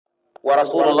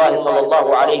ورسول الله صلى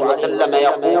الله عليه وسلم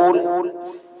يقول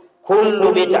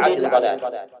كل بدعة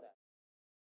ضلالة.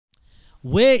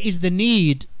 Where is the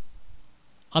need?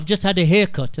 I've just had a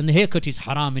haircut, and the haircut is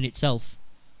haram in itself,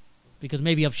 because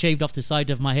maybe I've shaved off the side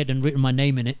of my head and written my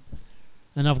name in it,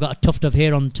 and I've got a tuft of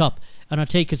hair on the top, and I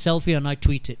take a selfie and I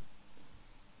tweet it.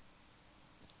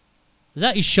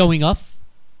 That is showing off.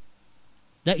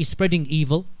 That is spreading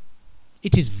evil.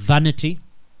 It is vanity.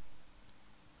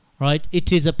 Right?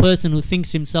 It is a person who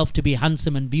thinks himself to be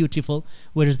handsome and beautiful,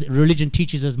 whereas the religion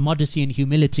teaches us modesty and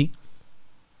humility.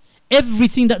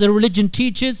 Everything that the religion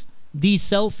teaches, these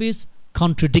selfies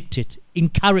contradict it in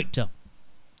character.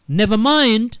 Never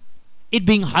mind it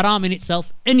being haram in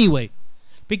itself anyway,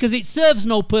 because it serves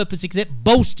no purpose except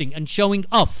boasting and showing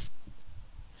off.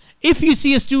 If you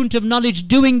see a student of knowledge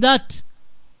doing that,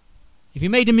 if he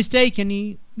made a mistake and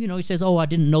he says, oh, I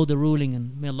didn't know the ruling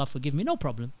and may Allah forgive me, no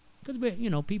problem. Because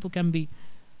people can be,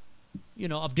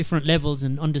 of different levels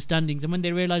and understandings, and when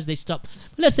they realize, they stop.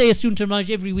 But let's say a student of knowledge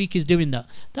every week is doing that.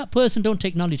 That person, don't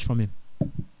take knowledge from him.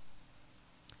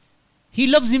 He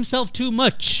loves himself too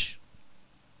much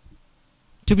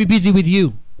to be busy with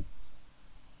you.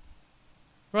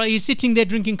 Right? He's sitting there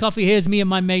drinking coffee. Here's me and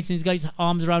my mates, and he's got his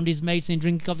arms around his mates and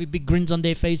drinking coffee, big grins on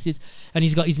their faces, and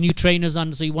he's got his new trainers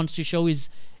on, so he wants to show his,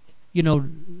 I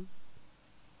don't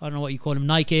know what you call them,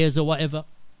 Nike Airs or whatever,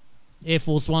 Air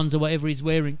Force Ones or whatever he's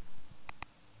wearing.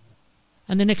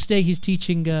 And the next day he's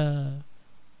teaching, some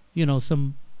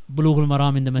Bulugh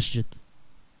al-Maram in the masjid.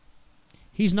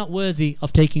 He's not worthy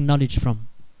of taking knowledge from.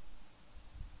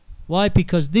 Why?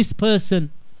 Because this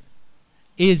person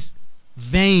is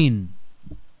vain.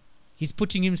 He's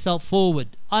putting himself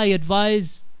forward. I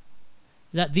advise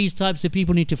that these types of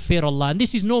people need to fear Allah. And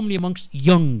this is normally amongst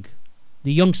the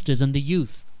youngsters and the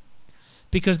youth.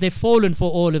 Because they've fallen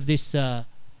for all of this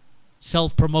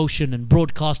self-promotion and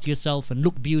broadcast yourself and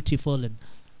look beautiful. And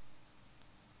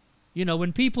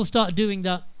when people start doing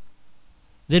that,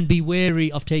 then be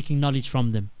wary of taking knowledge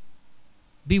from them.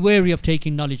 Be wary of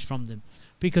taking knowledge from them.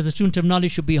 Because a student of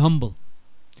knowledge should be humble.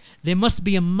 There must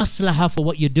be a maslahah for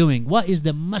what you're doing. What is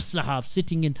the maslahah of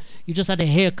sitting in, you just had a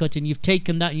haircut and you've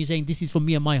taken that and you're saying, this is for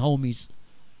me and my homies.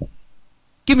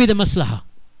 Give me the maslahah.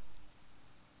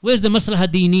 Where's the maslahah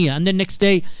deeniyah? And then next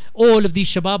day, all of these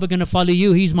shabab are going to follow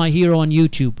you. He's my hero on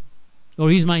YouTube. Or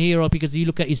he's my hero because you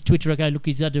look at his Twitter account, look,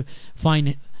 he's had a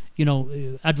fine,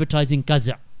 advertising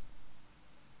qaza'.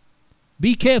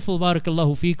 Be careful,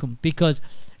 barakallahu feekum, because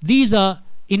these are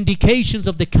indications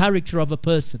of the character of a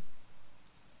person.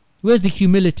 Where's the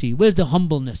humility? Where's the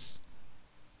humbleness?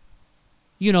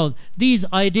 These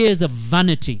ideas of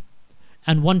vanity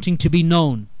and wanting to be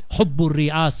known. Hubbur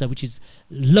ri'asa, which is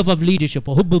love of leadership,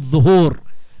 or hubbur dhuhur,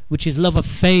 which is love of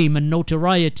fame and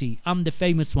notoriety. I'm the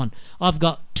famous one. I've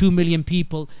got 2 million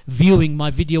people viewing my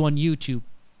video on YouTube.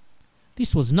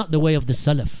 This was not the way of the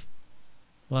Salaf.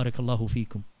 Barakallahu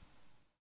feekum.